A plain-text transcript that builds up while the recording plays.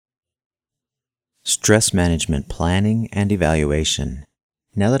Stress management planning and evaluation.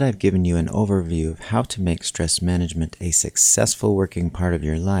 Now that I've given you an overview of how to make stress management a successful working part of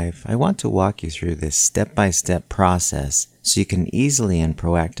your life, I want to walk you through this step-by-step process so you can easily and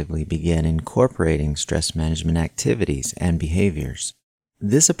proactively begin incorporating stress management activities and behaviors.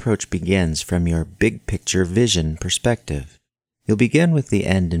 This approach begins from your big picture vision perspective. You'll begin with the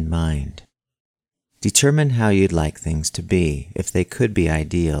end in mind. Determine how you'd like things to be, if they could be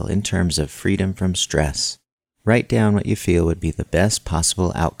ideal in terms of freedom from stress. Write down what you feel would be the best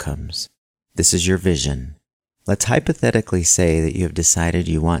possible outcomes. This is your vision. Let's hypothetically say that you have decided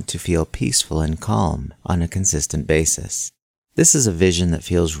you want to feel peaceful and calm on a consistent basis. This is a vision that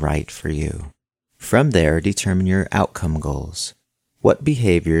feels right for you. From there, determine your outcome goals. What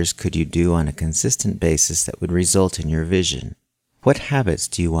behaviors could you do on a consistent basis that would result in your vision? What habits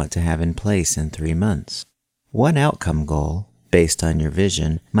do you want to have in place in 3 months? One outcome goal, based on your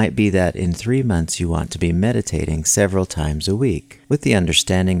vision, might be that in 3 months you want to be meditating several times a week, with the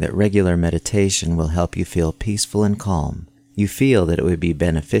understanding that regular meditation will help you feel peaceful and calm. You feel that it would be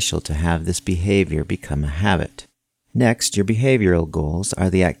beneficial to have this behavior become a habit. Next, your behavioral goals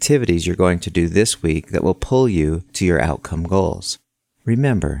are the activities you're going to do this week that will pull you to your outcome goals.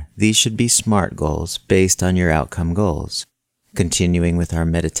 Remember, these should be SMART goals based on your outcome goals. Continuing with our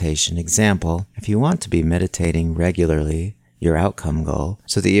meditation example, if you want to be meditating regularly, your outcome goal,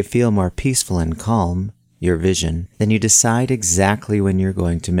 so that you feel more peaceful and calm, your vision, then you decide exactly when you're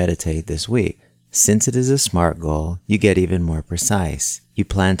going to meditate this week. Since it is a SMART goal, you get even more precise. You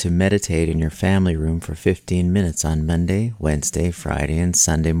plan to meditate in your family room for 15 minutes on Monday, Wednesday, Friday, and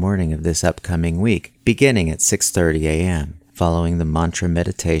Sunday morning of this upcoming week, beginning at 6:30 a.m., following the mantra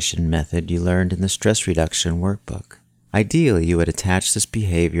meditation method you learned in the Stress Reduction Workbook. Ideally, you would attach this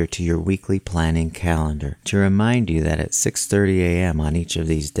behavior to your weekly planning calendar to remind you that at 6:30 a.m. on each of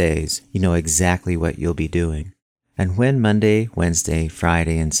these days, you know exactly what you'll be doing. And when Monday, Wednesday,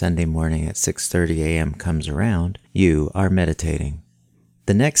 Friday, and Sunday morning at 6:30 a.m. comes around, you are meditating.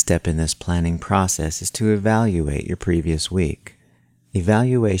 The next step in this planning process is to evaluate your previous week.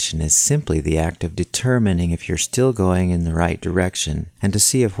 Evaluation is simply the act of determining if you're still going in the right direction and to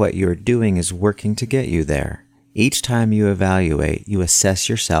see if what you're doing is working to get you there. Each time you evaluate, you assess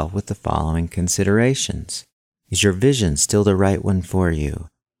yourself with the following considerations. Is your vision still the right one for you?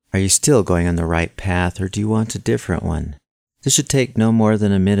 Are you still going on the right path, or do you want a different one? This should take no more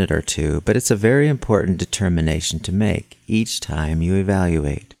than a minute or two, but it's a very important determination to make each time you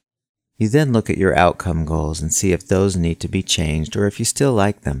evaluate. You then look at your outcome goals and see if those need to be changed or if you still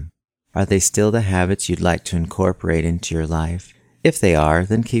like them. Are they still the habits you'd like to incorporate into your life? If they are,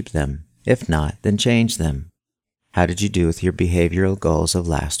 then keep them. If not, then change them. How did you do with your behavioral goals of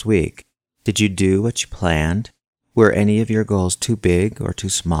last week? Did you do what you planned? Were any of your goals too big or too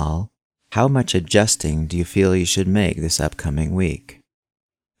small? How much adjusting do you feel you should make this upcoming week?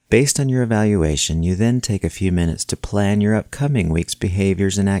 Based on your evaluation, you then take a few minutes to plan your upcoming week's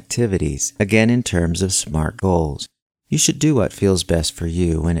behaviors and activities, again in terms of SMART goals. You should do what feels best for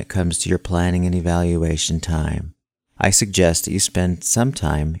you when it comes to your planning and evaluation time. I suggest that you spend some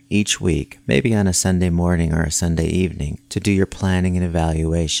time each week, maybe on a Sunday morning or a Sunday evening, to do your planning and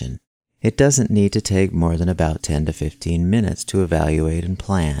evaluation. It doesn't need to take more than about 10 to 15 minutes to evaluate and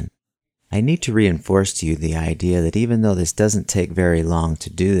plan. I need to reinforce to you the idea that even though this doesn't take very long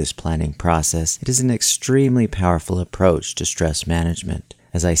to do this planning process, it is an extremely powerful approach to stress management.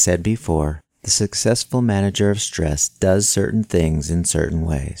 As I said before, the successful manager of stress does certain things in certain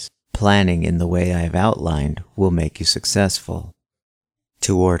ways. Planning in the way I have outlined will make you successful.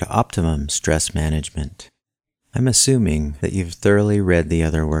 Toward optimum stress management. I'm assuming that you've thoroughly read the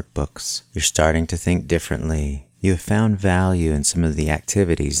other workbooks. You're starting to think differently. You have found value in some of the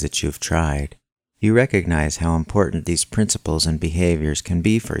activities that you've tried. You recognize how important these principles and behaviors can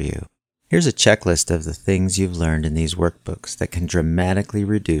be for you. Here's a checklist of the things you've learned in these workbooks that can dramatically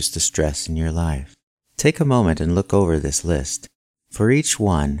reduce the stress in your life. Take a moment and look over this list. For each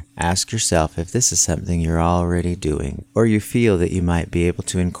one, ask yourself if this is something you're already doing or you feel that you might be able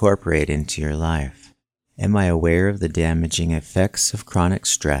to incorporate into your life. Am I aware of the damaging effects of chronic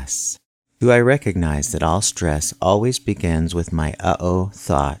stress? Do I recognize that all stress always begins with my uh-oh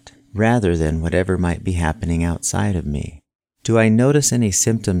thought rather than whatever might be happening outside of me? Do I notice any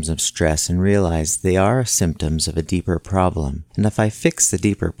symptoms of stress and realize they are symptoms of a deeper problem, and if I fix the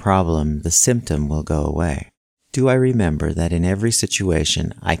deeper problem, the symptom will go away? Do I remember that in every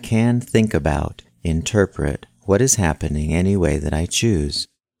situation I can think about, interpret what is happening any way that I choose?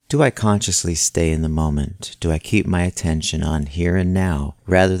 Do I consciously stay in the moment? Do I keep my attention on here and now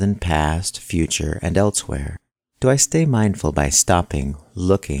rather than past, future, and elsewhere? Do I stay mindful by stopping,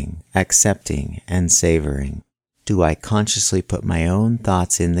 looking, accepting, and savoring? Do I consciously put my own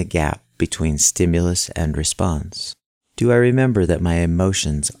thoughts in the gap between stimulus and response? Do I remember that my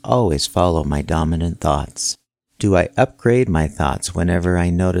emotions always follow my dominant thoughts? Do I upgrade my thoughts whenever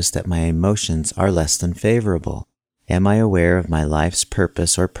I notice that my emotions are less than favorable? Am I aware of my life's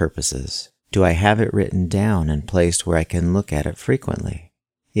purpose or purposes? Do I have it written down and placed where I can look at it frequently?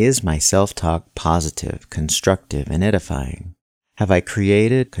 Is my self-talk positive, constructive, and edifying? Have I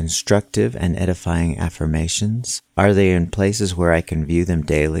created constructive and edifying affirmations? Are they in places where I can view them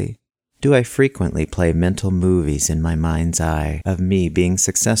daily? Do I frequently play mental movies in my mind's eye of me being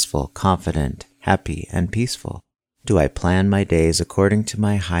successful, confident, happy, and peaceful? Do I plan my days according to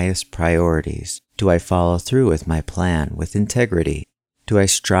my highest priorities? Do I follow through with my plan with integrity? Do I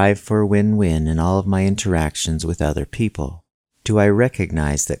strive for win-win in all of my interactions with other people? Do I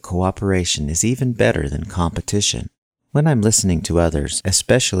recognize that cooperation is even better than competition? When I'm listening to others,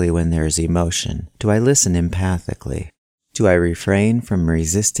 especially when there is emotion, do I listen empathically? Do I refrain from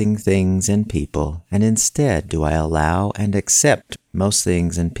resisting things and people, and instead do I allow and accept most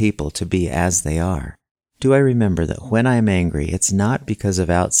things and people to be as they are? Do I remember that when I'm angry, it's not because of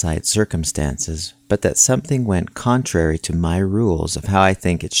outside circumstances, but that something went contrary to my rules of how I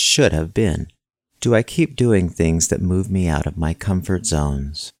think it should have been? Do I keep doing things that move me out of my comfort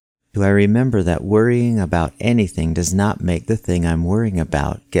zones? Do I remember that worrying about anything does not make the thing I'm worrying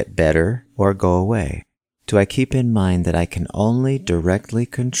about get better or go away? Do I keep in mind that I can only directly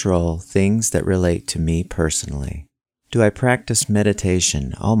control things that relate to me personally? Do I practice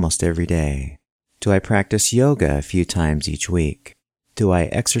meditation almost every day? Do I practice yoga a few times each week? Do I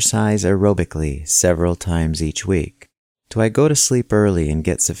exercise aerobically several times each week? Do I go to sleep early and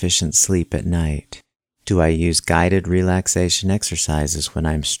get sufficient sleep at night? Do I use guided relaxation exercises when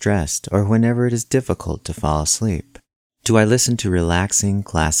I'm stressed or whenever it is difficult to fall asleep? Do I listen to relaxing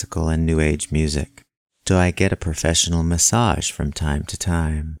classical and New Age music? Do I get a professional massage from time to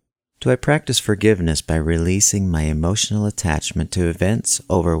time? Do I practice forgiveness by releasing my emotional attachment to events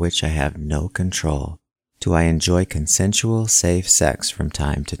over which I have no control? Do I enjoy consensual, safe sex from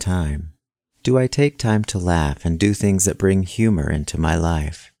time to time? Do I take time to laugh and do things that bring humor into my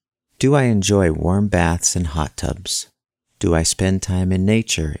life? Do I enjoy warm baths and hot tubs? Do I spend time in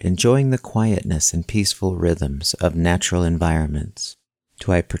nature, enjoying the quietness and peaceful rhythms of natural environments?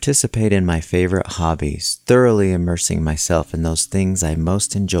 Do I participate in my favorite hobbies, thoroughly immersing myself in those things I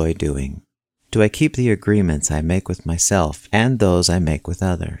most enjoy doing? Do I keep the agreements I make with myself and those I make with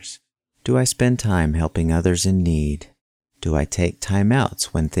others? Do I spend time helping others in need? Do I take time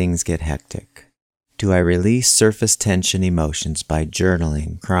outs when things get hectic? Do I release surface tension emotions by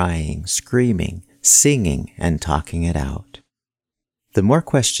journaling, crying, screaming, singing, and talking it out? The more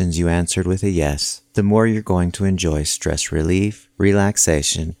questions you answered with a yes, the more you're going to enjoy stress relief,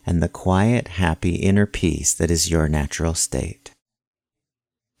 relaxation, and the quiet, happy inner peace that is your natural state.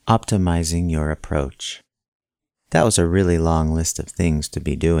 Optimizing your approach. That was a really long list of things to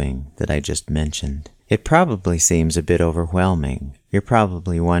be doing that I just mentioned. It probably seems a bit overwhelming. You're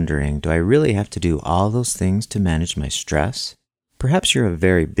probably wondering, do I really have to do all those things to manage my stress? Perhaps you're a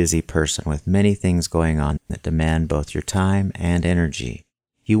very busy person with many things going on that demand both your time and energy.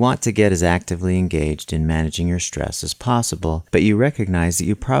 You want to get as actively engaged in managing your stress as possible, but you recognize that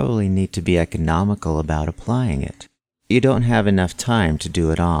you probably need to be economical about applying it. You don't have enough time to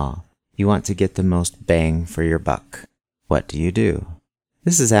do it all. You want to get the most bang for your buck. What do?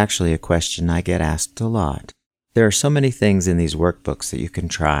 This is actually a question I get asked a lot. There are so many things in these workbooks that you can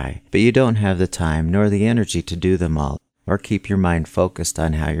try, but you don't have the time nor the energy to do them all, or keep your mind focused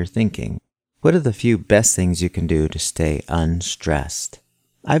on how you're thinking. What are the few best things you can do to stay unstressed?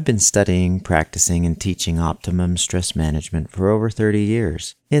 I've been studying, practicing, and teaching optimum stress management for over 30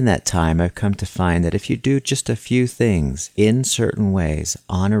 years. In that time, I've come to find that if you do just a few things in certain ways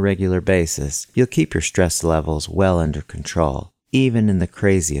on a regular basis, you'll keep your stress levels well under control, even in the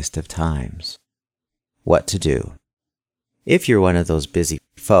craziest of times. What to do? If you're one of those busy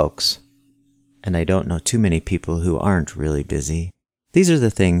folks, and I don't know too many people who aren't really busy, these are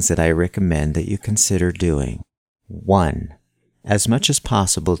the things that I recommend that you consider doing. 1. As much as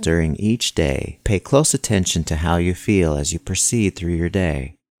possible during each day, pay close attention to how you feel as you proceed through your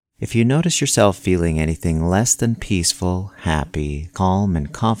day. If you notice yourself feeling anything less than peaceful, happy, calm,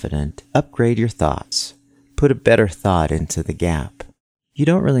 and confident, upgrade your thoughts. Put a better thought into the gap. You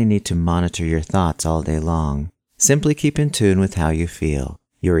don't really need to monitor your thoughts all day long. Simply keep in tune with how you feel,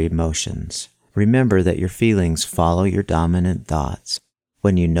 your emotions. Remember that your feelings follow your dominant thoughts.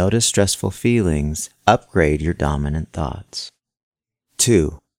 When you notice stressful feelings, upgrade your dominant thoughts.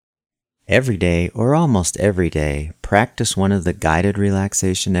 2. Every day, or almost every day, practice one of the guided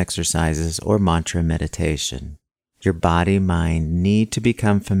relaxation exercises or mantra meditation. Your body, mind need to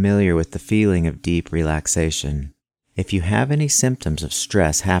become familiar with the feeling of deep relaxation. If you have any symptoms of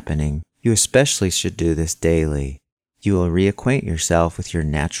stress happening, you especially should do this daily. You will reacquaint yourself with your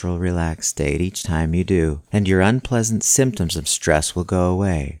natural relaxed state each time you do, and your unpleasant symptoms of stress will go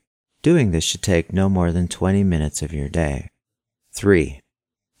away. Doing this should take no more than 20 minutes of your day. 3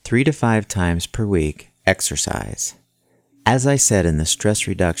 to 5 times per week, exercise. As I said in the Stress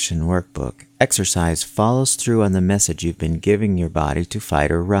Reduction Workbook, exercise follows through on the message you've been giving your body to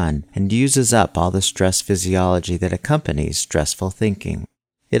fight or run and uses up all the stress physiology that accompanies stressful thinking.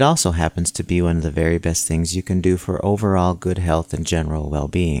 It also happens to be one of the very best things you can do for overall good health and general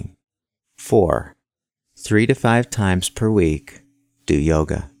well-being. 4. 3 to 5 times per week, do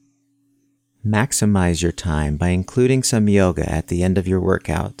yoga. Maximize your time by including some yoga at the end of your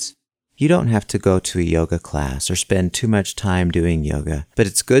workouts. You don't have to go to a yoga class or spend too much time doing yoga, but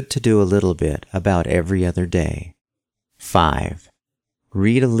it's good to do a little bit about every other day. 5.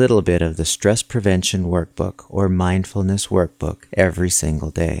 Read a little bit of the Stress Prevention Workbook or Mindfulness Workbook every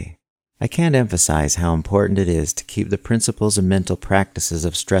single day. I can't emphasize how important it is to keep the principles and mental practices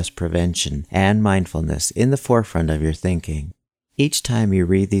of stress prevention and mindfulness in the forefront of your thinking. Each time you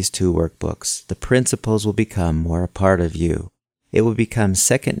read these 2 workbooks, the principles will become more a part of you. It will become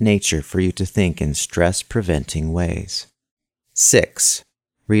second nature for you to think in stress-preventing ways. 6.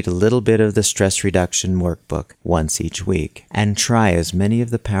 Read a little bit of the Stress Reduction Workbook once each week, and try as many of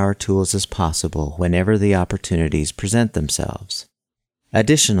the power tools as possible whenever the opportunities present themselves.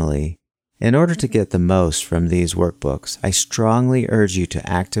 Additionally, in order to get the most from these workbooks, I strongly urge you to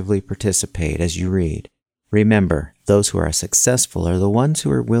actively participate as you read. Remember, those who are successful are the ones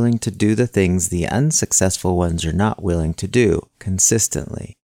who are willing to do the things the unsuccessful ones are not willing to do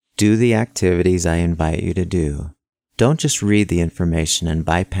consistently. Do the activities I invite you to do. Don't just read the information and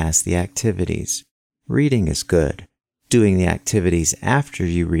bypass the activities. Reading is good. Doing the activities after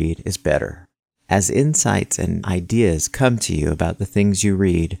you read is better. As insights and ideas come to you about the things you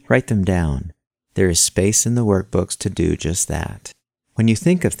read, write them down. There is space in the workbooks to do just that. When you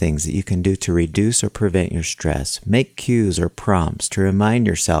think of things that you can do to reduce or prevent your stress, make cues or prompts to remind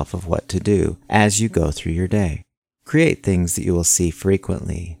yourself of what to do as you go through your day. Create things that you will see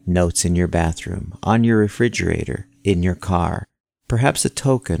frequently, notes in your bathroom, on your refrigerator, in your car, perhaps a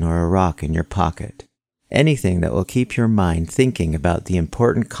token or a rock in your pocket. Anything that will keep your mind thinking about the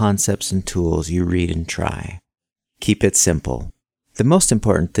important concepts and tools you read and try. Keep it simple. The most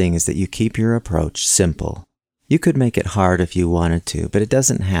important thing is that you keep your approach simple. You could make it hard if you wanted to, but it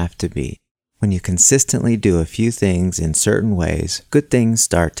doesn't have to be. When you consistently do a few things in certain ways, good things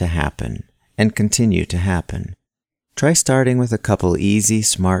start to happen and continue to happen. Try starting with a couple easy,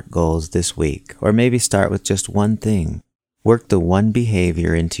 smart goals this week, or maybe start with just one thing. Work the one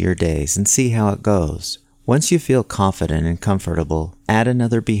behavior into your days and see how it goes. Once you feel confident and comfortable, add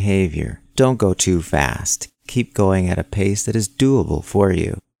another behavior. Don't go too fast. Keep going at a pace that is doable for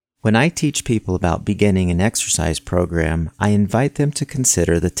you. When I teach people about beginning an exercise program, I invite them to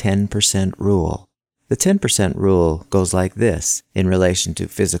consider the 10% rule. The 10% rule goes like this in relation to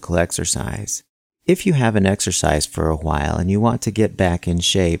physical exercise. If you haven't exercised for a while and you want to get back in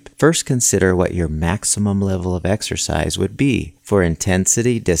shape, first consider what your maximum level of exercise would be for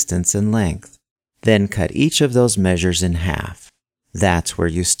intensity, distance, and length. Then cut each of those measures in half. That's where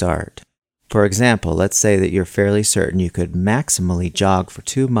you start. For example, let's say that you're fairly certain you could maximally jog for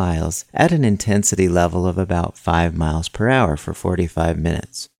 2 miles at an intensity level of about 5 miles per hour for 45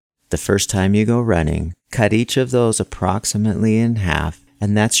 minutes. The first time you go running, cut each of those approximately in half,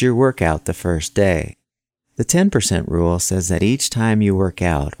 and that's your workout the first day. The 10% rule says that each time you work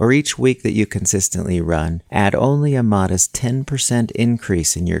out, or each week that you consistently run, add only a modest 10%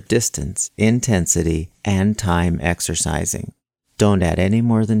 increase in your distance, intensity, and time exercising. Don't add any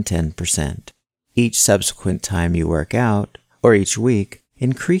more than 10%. Each subsequent time you work out, or each week,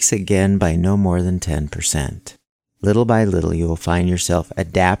 increase again by no more than 10%. Little by little, you will find yourself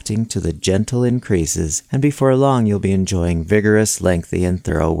adapting to the gentle increases, and before long, you'll be enjoying vigorous, lengthy, and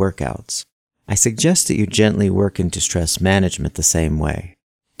thorough workouts. I suggest that you gently work into stress management the same way.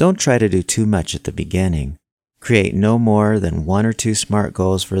 Don't try to do too much at the beginning. Create no more than 1 or 2 SMART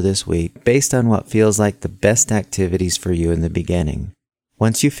goals for this week based on what feels like the best activities for you in the beginning.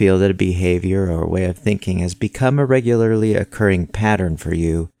 Once you feel that a behavior or way of thinking has become a regularly occurring pattern for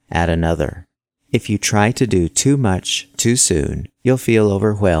you, add another. If you try to do too much too soon, you'll feel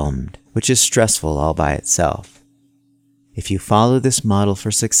overwhelmed, which is stressful all by itself. If you follow this model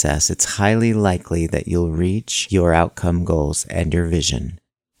for success, it's highly likely that you'll reach your outcome goals and your vision.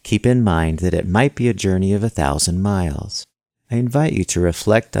 Keep in mind that it might be a journey of 1,000 miles. I invite you to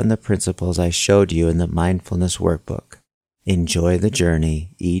reflect on the principles I showed you in the mindfulness workbook. Enjoy the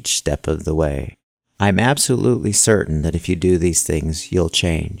journey each step of the way. I'm absolutely certain that if you do these things, you'll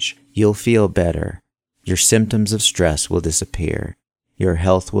change. You'll feel better. Your symptoms of stress will disappear. Your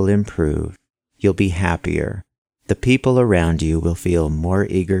health will improve. You'll be happier. The people around you will feel more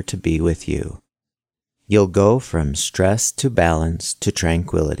eager to be with you. You'll go from stress to balance to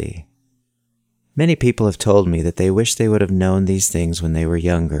tranquility. Many people have told me that they wish they would have known these things when they were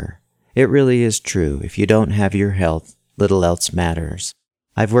younger. It really is true. If you don't have your health, little else matters.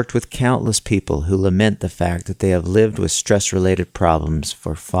 I've worked with countless people who lament the fact that they have lived with stress-related problems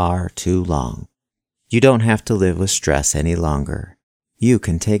for far too long. You don't have to live with stress any longer. You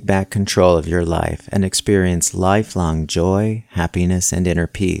can take back control of your life and experience lifelong joy, happiness, and inner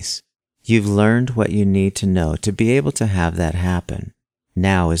peace. You've learned what you need to know to be able to have that happen.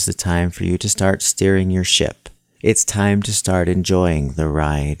 Now is the time for you to start steering your ship. It's time to start enjoying the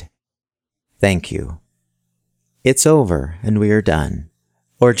ride. Thank you. It's over and we are done,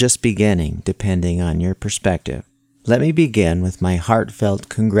 or just beginning, depending on your perspective. Let me begin with my heartfelt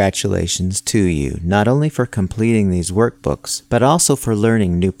congratulations to you, not only for completing these workbooks, but also for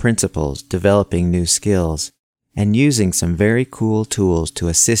learning new principles, developing new skills, and using some very cool tools to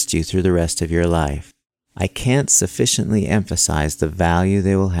assist you through the rest of your life. I can't sufficiently emphasize the value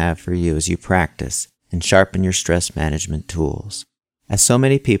they will have for you as you practice and sharpen your stress management tools. As so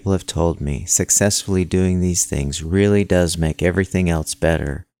many people have told me, successfully doing these things really does make everything else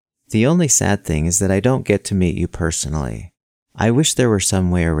better. The only sad thing is that I don't get to meet you personally. I wish there were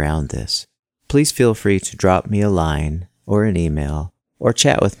some way around this. Please feel free to drop me a line or an email or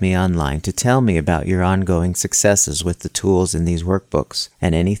chat with me online to tell me about your ongoing successes with the tools in these workbooks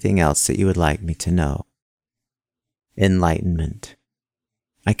and anything else that you would like me to know. Enlightenment.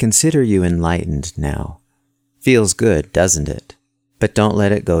 I consider you enlightened now. Feels good, doesn't it? But don't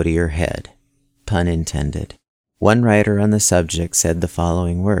let it go to your head. Pun intended. One writer on the subject said the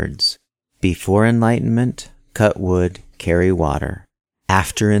following words: before enlightenment, cut wood, carry water.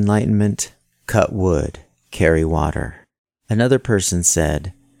 After enlightenment, cut wood, carry water. Another person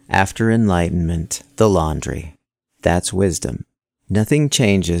said, after enlightenment, the laundry. That's wisdom. Nothing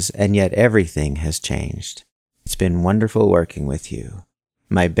changes, and yet everything has changed. It's been wonderful working with you.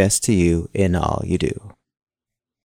 My best to you in all you do.